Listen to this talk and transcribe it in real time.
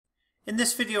In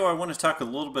this video, I want to talk a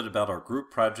little bit about our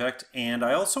group project, and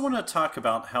I also want to talk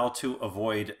about how to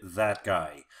avoid that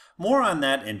guy. More on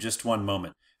that in just one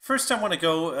moment. First, I want to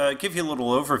go give you a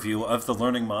little overview of the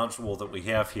learning module that we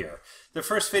have here. The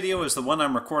first video is the one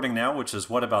I'm recording now, which is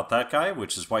What About That Guy,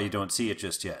 which is why you don't see it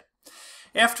just yet.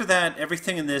 After that,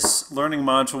 everything in this learning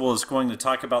module is going to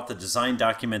talk about the design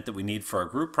document that we need for our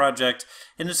group project,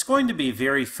 and it's going to be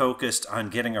very focused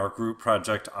on getting our group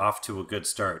project off to a good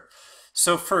start.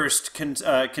 So first,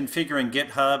 configuring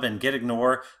GitHub and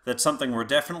gitignore, that's something we're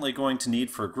definitely going to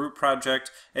need for a group project,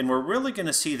 and we're really going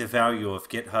to see the value of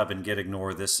GitHub and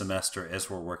gitignore this semester as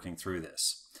we're working through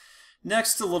this.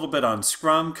 Next, a little bit on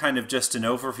Scrum, kind of just an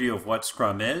overview of what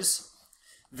Scrum is.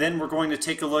 Then we're going to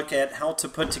take a look at how to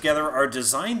put together our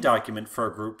design document for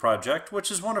a group project,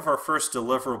 which is one of our first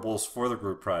deliverables for the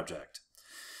group project.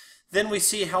 Then we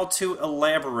see how to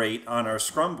elaborate on our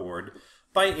Scrum board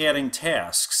by adding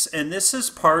tasks, and this is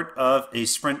part of a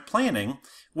sprint planning,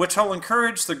 which I'll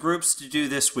encourage the groups to do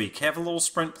this week. Have a little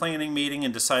sprint planning meeting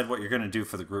and decide what you're going to do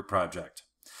for the group project.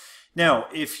 Now,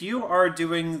 if you are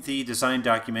doing the design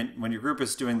document, when your group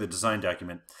is doing the design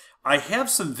document, I have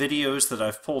some videos that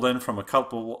I've pulled in from a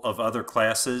couple of other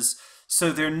classes, so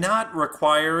they're not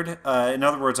required. In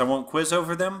other words, I won't quiz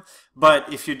over them,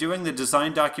 but if you're doing the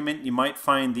design document, you might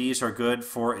find these are good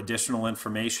for additional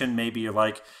information. Maybe you're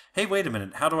like, hey, wait a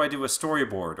minute, how do I do a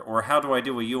storyboard? Or how do I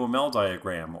do a UML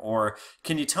diagram? Or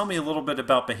can you tell me a little bit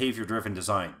about behavior-driven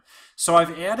design? So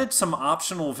I've added some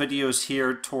optional videos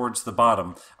here towards the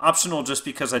bottom. Optional just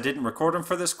because I didn't record them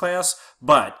for this class,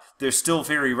 but they're still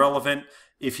very relevant.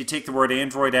 If you take the word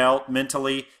Android out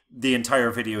mentally, the entire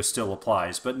video still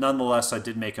applies. But nonetheless, I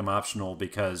did make them optional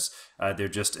because they're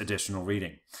just additional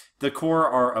reading. The core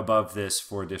are above this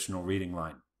for additional reading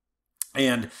line.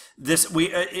 And this,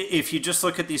 if you just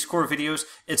look at these core videos,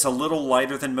 it's a little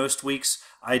lighter than most weeks.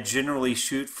 I generally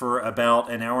shoot for about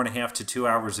an hour and a half to 2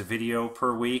 hours of video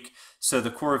per week. So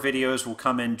the core videos will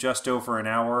come in just over an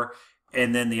hour,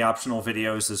 and then the optional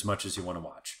videos as much as you want to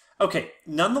watch. Okay,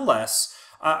 nonetheless,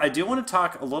 I do want to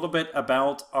talk a little bit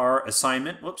about our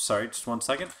assignment. Whoops, sorry, just one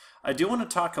second. I do want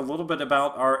to talk a little bit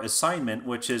about our assignment,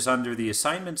 which is under the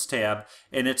Assignments tab,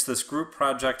 and it's this Group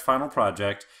Project Final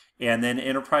Project, and then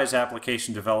Enterprise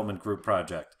Application Development Group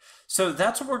Project. So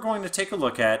that's what we're going to take a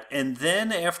look at, and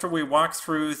then after we walk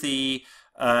through the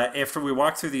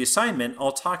assignment,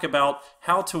 I'll talk about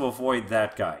how to avoid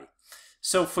that guy.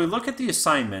 So if we look at the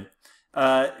assignment,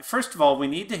 first of all, we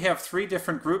need to have 3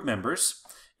 different group members.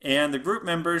 And the group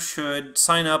members should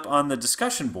sign up on the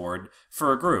discussion board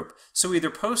for a group. So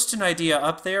either post an idea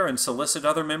up there and solicit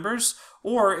other members,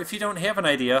 or if you don't have an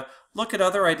idea, look at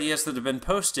other ideas that have been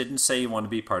posted and say you want to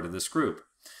be part of this group.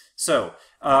 So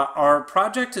our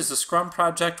project is a Scrum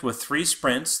project with 3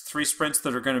 sprints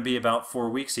that are going to be about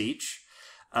 4 weeks each.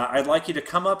 I'd like you to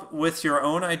come up with your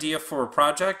own idea for a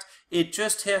project. It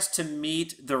just has to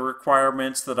meet the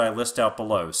requirements that I list out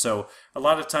below. So a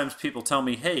lot of times people tell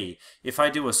me, hey, if I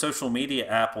do a social media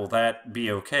app, will that be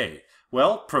okay?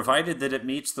 Well, provided that it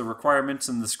meets the requirements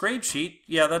in this grade sheet,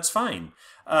 yeah, that's fine.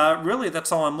 Really,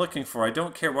 that's all I'm looking for. I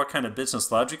don't care what kind of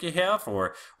business logic you have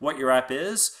or what your app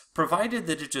is, provided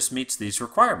that it just meets these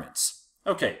requirements.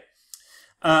 Okay.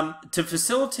 To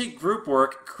facilitate group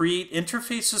work, create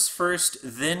interfaces first,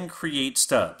 then create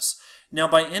stubs. Now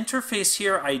by interface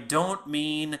here, I don't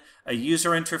mean a user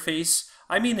interface.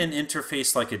 I mean an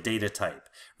interface like a data type.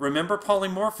 Remember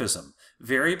polymorphism.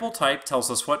 Variable type tells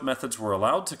us what methods we're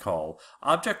allowed to call.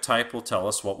 Object type will tell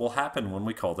us what will happen when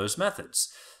we call those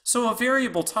methods. So a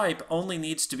variable type only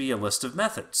needs to be a list of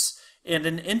methods, and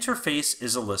an interface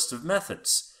is a list of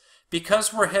methods.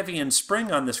 Because we're heavy in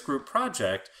Spring on this group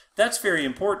project, that's very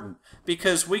important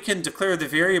because we can declare the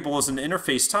variable as an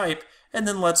interface type and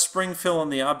then let Spring fill in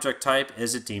the object type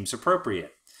as it deems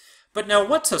appropriate. But now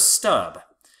what's a stub?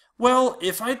 Well,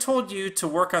 if I told you to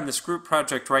work on this group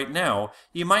project right now,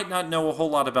 you might not know a whole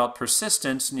lot about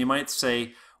persistence and you might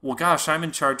say, well gosh, I'm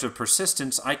in charge of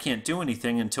persistence, I can't do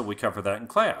anything until we cover that in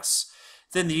class.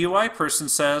 Then the UI person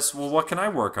says, well what can I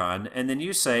work on? And then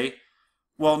you say,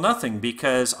 well, nothing,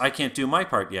 because I can't do my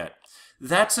part yet.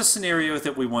 That's a scenario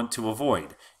that we want to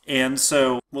avoid. And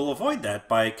so we'll avoid that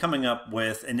by coming up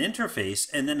with an interface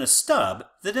and then a stub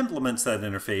that implements that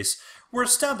interface, where a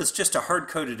stub is just a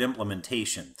hard-coded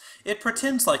implementation. It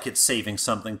pretends like it's saving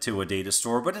something to a data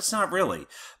store, but it's not really.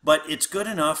 But it's good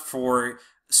enough for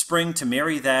Spring to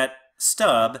marry that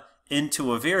stub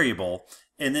into a variable,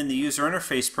 and then the user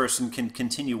interface person can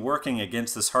continue working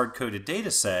against this hard-coded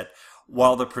data set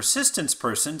while the persistence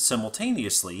person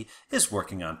simultaneously is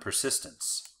working on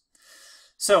persistence.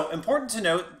 So important to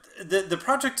note the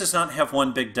project does not have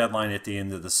one big deadline at the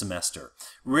end of the semester.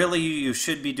 Really, you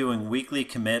should be doing weekly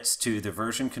commits to the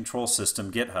version control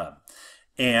system GitHub.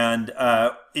 And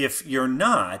if you're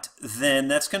not, then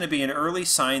that's going to be an early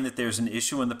sign that there's an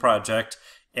issue in the project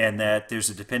and that there's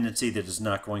a dependency that is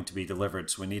not going to be delivered.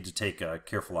 So we need to take a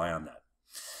careful eye on that.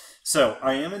 So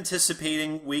I am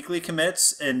anticipating weekly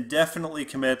commits and definitely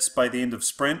commits by the end of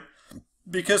sprint,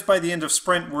 because by the end of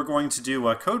sprint we're going to do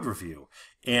a code review.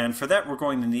 And for that we're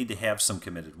going to need to have some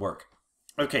committed work.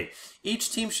 Okay,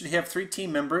 each team should have 3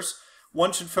 team members.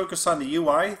 One should focus on the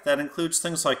UI. That includes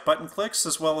things like button clicks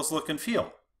as well as look and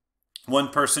feel. One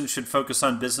person should focus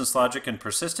on business logic and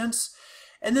persistence.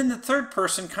 And then the third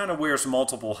person kind of wears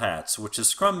multiple hats, which is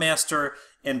Scrum Master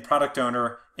and Product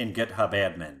Owner and GitHub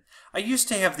Admin. I used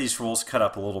to have these roles cut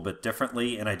up a little bit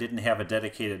differently, and I didn't have a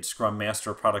dedicated Scrum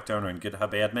Master, Product Owner, and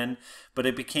GitHub Admin, but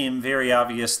it became very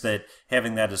obvious that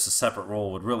having that as a separate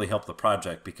role would really help the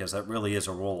project, because that really is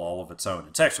a role all of its own.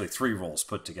 It's actually 3 roles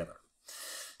put together.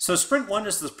 So Sprint 1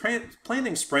 is the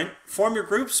planning sprint. Form your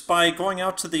groups by going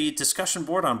out to the discussion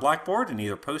board on Blackboard and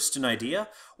either post an idea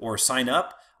or sign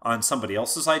up on somebody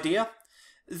else's idea.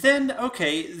 Then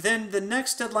the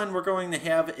next deadline we're going to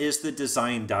have is the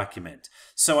design document.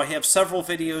 So I have several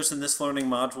videos in this learning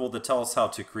module that tell us how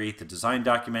to create the design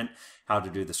document, how to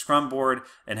do the Scrum board,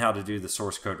 and how to do the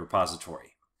source code repository.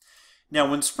 Now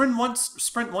when Sprint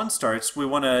 1 starts, we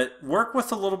want to work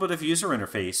with a little bit of user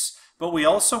interface, but we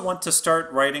also want to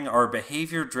start writing our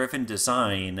behavior-driven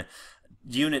design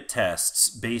unit tests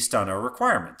based on our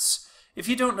requirements. If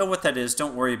you don't know what that is,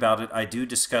 don't worry about it. I do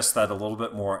discuss that a little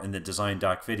bit more in the design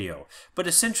doc video. But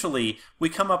essentially, we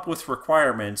come up with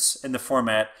requirements in the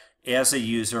format, as a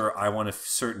user, I want a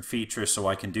certain feature so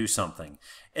I can do something.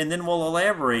 And then we'll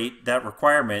elaborate that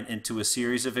requirement into a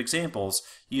series of examples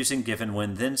using given,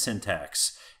 when, then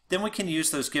syntax. Then we can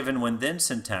use those given, when, then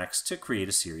syntax to create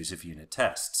a series of unit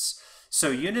tests. So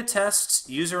unit tests,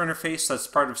 user interface, that's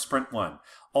part of Sprint 1.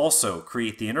 Also,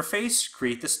 create the interface,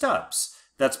 create the stubs.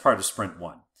 That's part of Sprint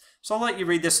 1. So I'll let you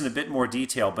read this in a bit more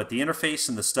detail, but the interface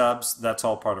and the stubs, that's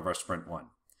all part of our Sprint 1.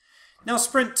 Now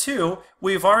Sprint 2,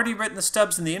 we've already written the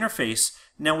stubs and the interface.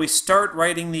 Now we start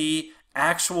writing the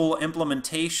actual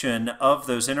implementation of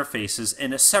those interfaces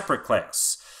in a separate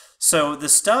class. So the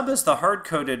stub is the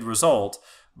hard-coded result,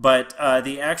 but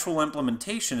the actual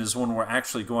implementation is when we're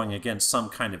actually going against some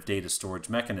kind of data storage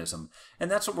mechanism. And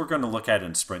that's what we're going to look at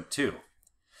in Sprint 2.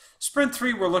 Sprint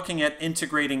 3, we're looking at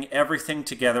integrating everything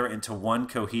together into one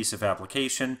cohesive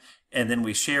application, and then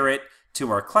we share it to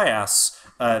our class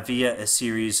via a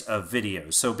series of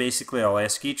videos. So basically, I'll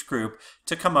ask each group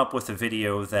to come up with a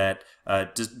video that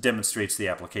demonstrates the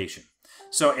application.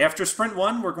 So after Sprint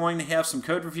 1, we're going to have some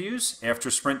code reviews. After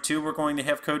Sprint 2, we're going to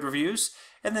have code reviews.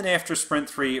 And then after Sprint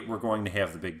 3, we're going to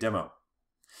have the big demo.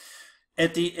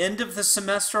 At the end of the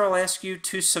semester, I'll ask you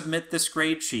to submit this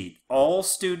grade sheet. All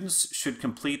students should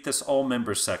complete this all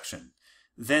members section.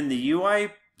 Then the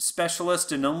UI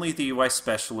specialist and only the UI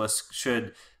specialist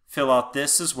should fill out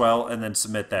this as well and then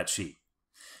submit that sheet.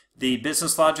 The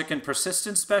business logic and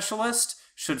persistence specialist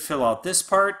should fill out this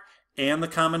part and the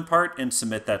common part and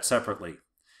submit that separately.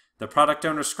 The product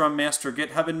owner, Scrum Master,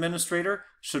 GitHub administrator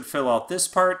should fill out this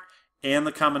part and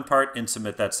the common part and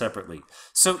submit that separately.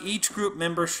 So each group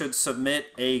member should submit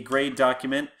a grade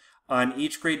document. On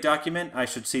each grade document, I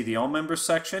should see the all members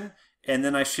section, and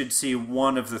then I should see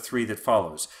one of the 3 that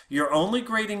follows. You're only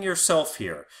grading yourself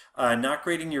here, not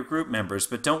grading your group members,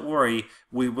 but don't worry,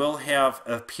 we will have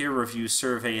a peer review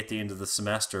survey at the end of the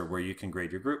semester where you can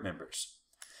grade your group members.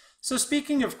 So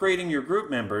speaking of grading your group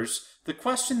members, the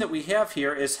question that we have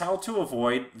here is how to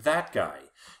avoid that guy.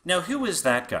 Now, who is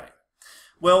that guy?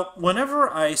 Well, whenever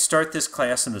I start this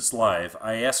class and it's live,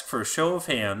 I ask for a show of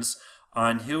hands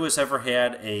on who has ever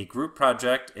had a group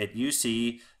project at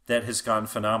UC that has gone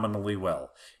phenomenally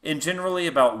well. And generally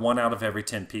about 1 out of every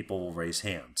 10 people will raise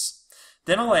hands.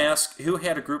 Then I'll ask who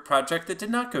had a group project that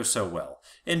did not go so well.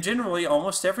 And generally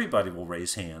almost everybody will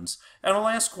raise hands. And I'll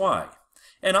ask why.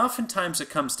 And oftentimes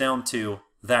it comes down to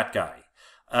that guy.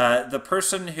 The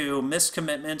person who missed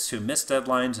commitments, who missed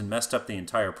deadlines, and messed up the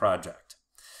entire project.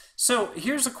 So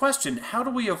here's a question, how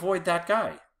do we avoid that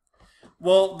guy?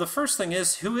 Well, the first thing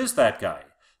is, who is that guy?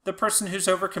 The person who's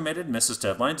overcommitted, misses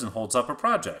deadlines, and holds up a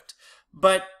project.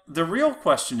 But the real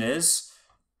question is,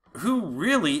 who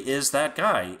really is that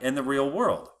guy in the real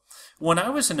world? When I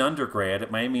was an undergrad at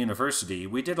Miami University,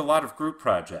 we did a lot of group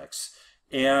projects.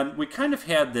 And we kind of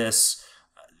had this,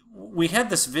 we had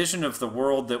this vision of the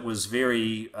world that was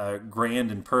very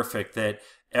grand and perfect, that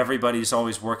everybody's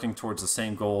always working towards the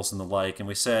same goals and the like. And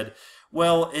we said,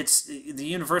 well, the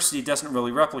university doesn't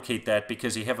really replicate that,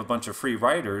 because you have a bunch of free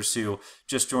riders who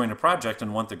just join a project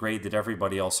and want the grade that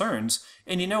everybody else earns.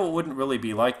 And it wouldn't really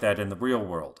be like that in the real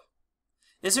world.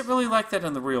 Is it really like that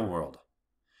in the real world?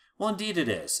 Well, indeed it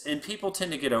is. And people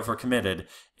tend to get overcommitted,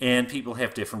 and people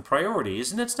have different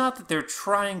priorities. And it's not that they're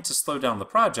trying to slow down the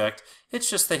project, it's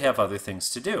just they have other things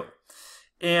to do.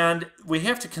 And we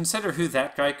have to consider who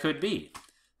that guy could be.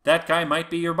 That guy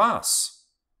might be your boss.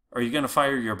 Are you going to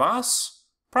fire your boss?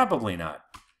 Probably not.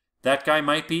 That guy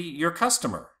might be your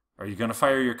customer. Are you going to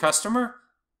fire your customer?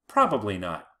 Probably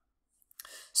not.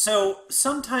 So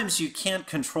sometimes you can't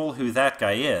control who that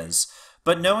guy is,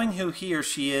 but knowing who he or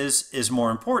she is more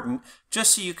important,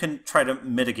 just so you can try to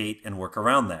mitigate and work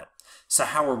around that. So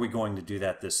how are we going to do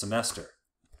that this semester?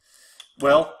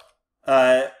 Well,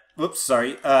 we're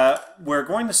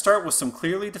going to start with some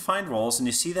clearly defined roles, and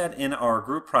you see that in our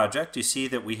group project. You see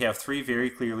that we have 3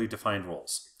 very clearly defined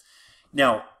roles.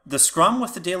 Now, the Scrum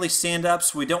with the daily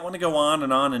stand-ups, we don't want to go on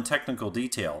and on in technical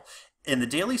detail. In the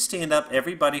daily stand-up,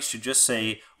 everybody should just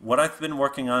say what I've been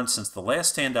working on since the last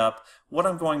stand-up, what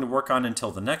I'm going to work on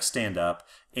until the next stand-up,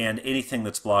 and anything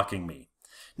that's blocking me.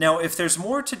 Now, if there's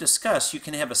more to discuss, you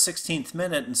can have a 16th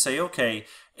minute and say, okay,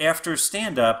 after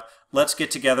stand-up, let's get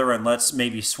together and let's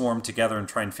maybe swarm together and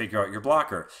try and figure out your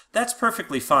blocker. That's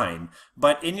perfectly fine,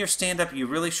 but in your stand-up, you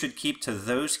really should keep to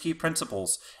those key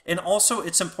principles. And also,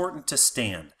 it's important to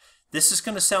stand. This is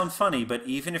going to sound funny, but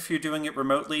even if you're doing it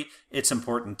remotely, it's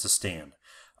important to stand.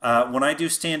 When I do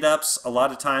stand-ups, a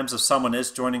lot of times if someone is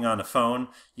joining on a phone,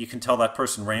 you can tell that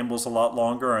person rambles a lot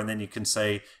longer, and then you can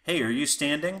say, hey, are you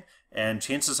standing? And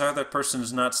chances are that person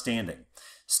is not standing.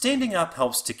 Standing up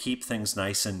helps to keep things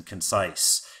nice and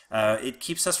concise. It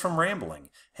keeps us from rambling.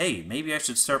 Hey, maybe I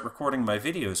should start recording my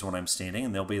videos when I'm standing,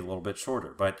 and they'll be a little bit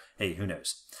shorter, but hey, who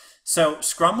knows? So,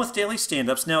 Scrum with daily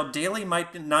stand-ups. Now, daily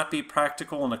might not be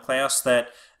practical in a class that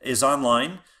is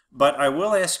online, but I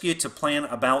will ask you to plan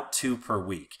about 2 per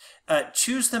week.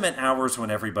 Choose them at hours when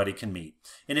everybody can meet.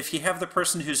 And if you have the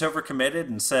person who's overcommitted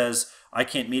and says, I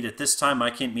can't meet at this time,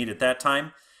 I can't meet at that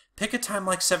time, pick a time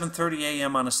like 7:30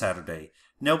 a.m. on a Saturday.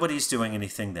 Nobody's doing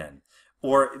anything then.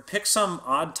 Or pick some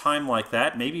odd time like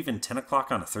that, maybe even 10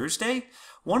 o'clock on a Thursday.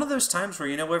 One of those times where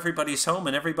everybody's home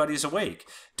and everybody's awake.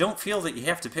 Don't feel that you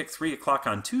have to pick 3 o'clock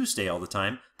on Tuesday all the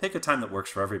time. Pick a time that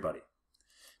works for everybody.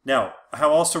 Now,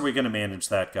 how else are we going to manage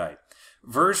that guy?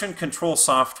 Version control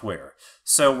software.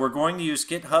 So we're going to use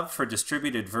GitHub for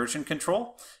distributed version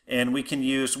control, and we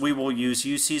will use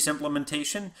UC's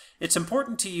implementation. It's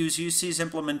important to use UC's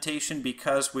implementation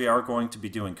because we are going to be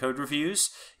doing code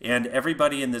reviews, and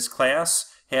everybody in this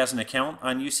class has an account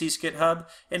on UC's GitHub,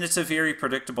 and it's a very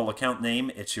predictable account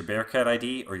name. It's your Bearcat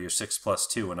ID, or your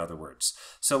 6+2 in other words.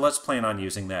 So let's plan on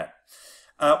using that.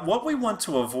 What we want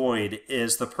to avoid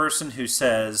is the person who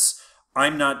says,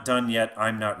 I'm not done yet,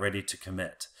 I'm not ready to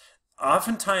commit.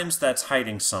 Oftentimes that's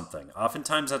hiding something.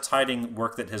 Oftentimes that's hiding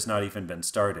work that has not even been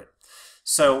started.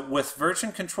 So with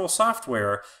version control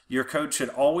software, your code should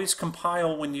always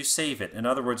compile when you save it. In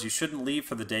other words, you shouldn't leave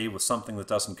for the day with something that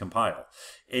doesn't compile.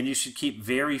 And you should keep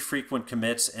very frequent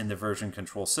commits in the version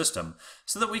control system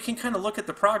so that we can kind of look at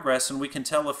the progress and we can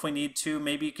tell if we need to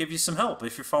maybe give you some help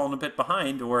if you're falling a bit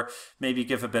behind, or maybe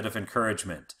give a bit of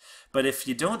encouragement. But if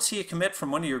you don't see a commit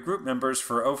from one of your group members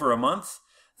for over a month,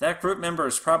 that group member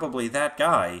is probably that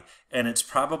guy, and it's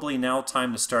probably now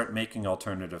time to start making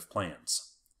alternative plans.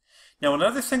 Now,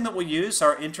 another thing that we'll use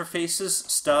are interfaces,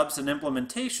 stubs, and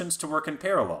implementations to work in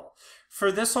parallel.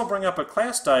 For this, I'll bring up a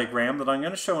class diagram that I'm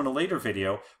going to show in a later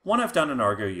video, one I've done in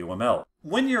Argo UML.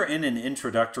 When you're in an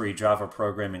introductory Java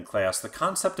programming class, the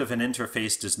concept of an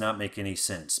interface does not make any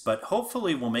sense, but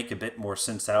hopefully we'll make a bit more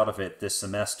sense out of it this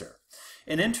semester.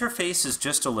 An interface is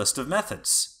just a list of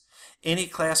methods. Any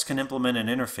class can implement an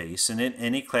interface, and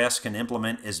any class can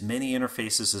implement as many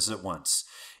interfaces as it wants.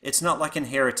 It's not like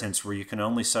inheritance where you can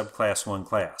only subclass one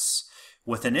class.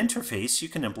 With an interface, you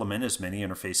can implement as many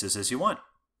interfaces as you want.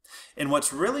 And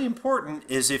what's really important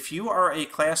is if you are a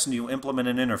class and you implement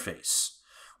an interface,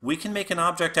 we can make an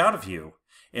object out of you,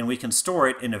 and we can store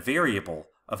it in a variable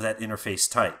of that interface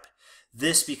type.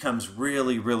 This becomes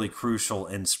really, really crucial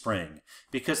in Spring,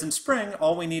 because in Spring,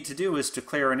 all we need to do is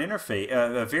declare an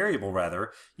a variable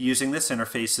using this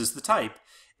interface as the type,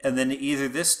 and then either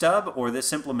this stub or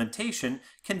this implementation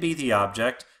can be the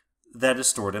object that is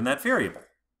stored in that variable.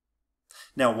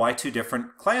 Now, why 2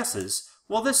 different classes?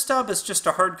 Well, this stub is just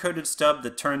a hard-coded stub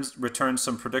that returns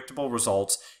some predictable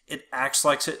results. It acts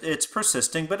like it's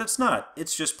persisting, but it's not.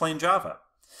 It's just plain Java.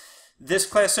 This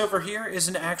class over here is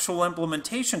an actual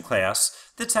implementation class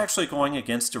that's actually going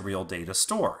against a real data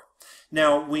store.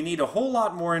 Now, we need a whole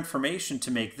lot more information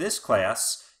to make this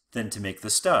class than to make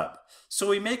the stub. So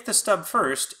we make the stub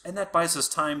first, and that buys us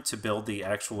time to build the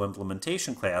actual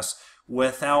implementation class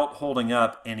without holding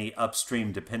up any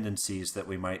upstream dependencies that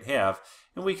we might have.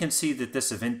 And we can see that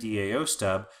this event DAO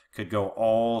stub could go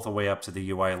all the way up to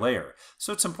the UI layer.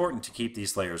 So it's important to keep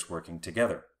these layers working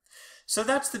together. So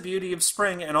that's the beauty of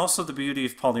Spring and also the beauty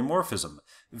of polymorphism.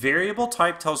 Variable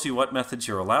type tells you what methods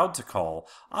you're allowed to call.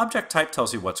 Object type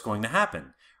tells you what's going to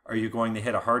happen. Are you going to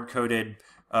hit a hard-coded,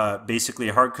 basically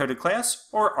a hard-coded class,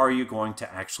 or are you going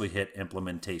to actually hit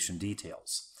implementation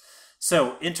details?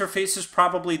 So interfaces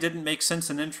probably didn't make sense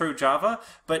in Intro Java,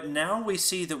 but now we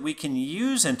see that we can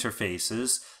use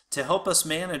interfaces to help us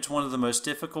manage one of the most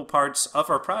difficult parts of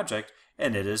our project,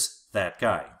 and it is that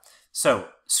guy. So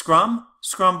Scrum,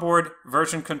 Scrum Board,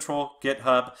 version control,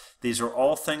 GitHub, these are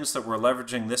all things that we're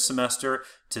leveraging this semester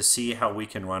to see how we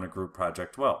can run a group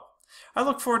project well. I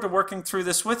look forward to working through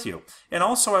this with you. And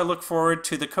also I look forward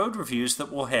to the code reviews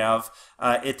that we'll have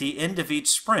at the end of each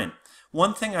sprint.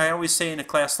 One thing I always say in a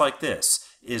class like this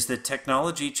is that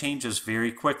technology changes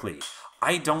very quickly.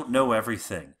 I don't know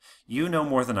everything. You know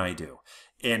more than I do.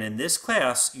 And in this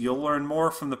class, you'll learn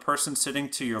more from the person sitting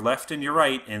to your left and your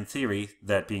right, in theory,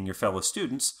 that being your fellow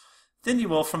students, than you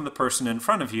will from the person in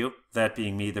front of you, that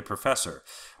being me, the professor.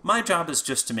 My job is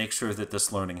just to make sure that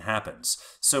this learning happens.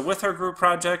 So with our group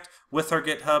project, with our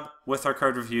GitHub, with our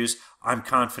code reviews, I'm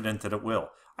confident that it will.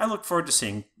 I look forward to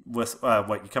seeing what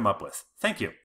you come up with. Thank you.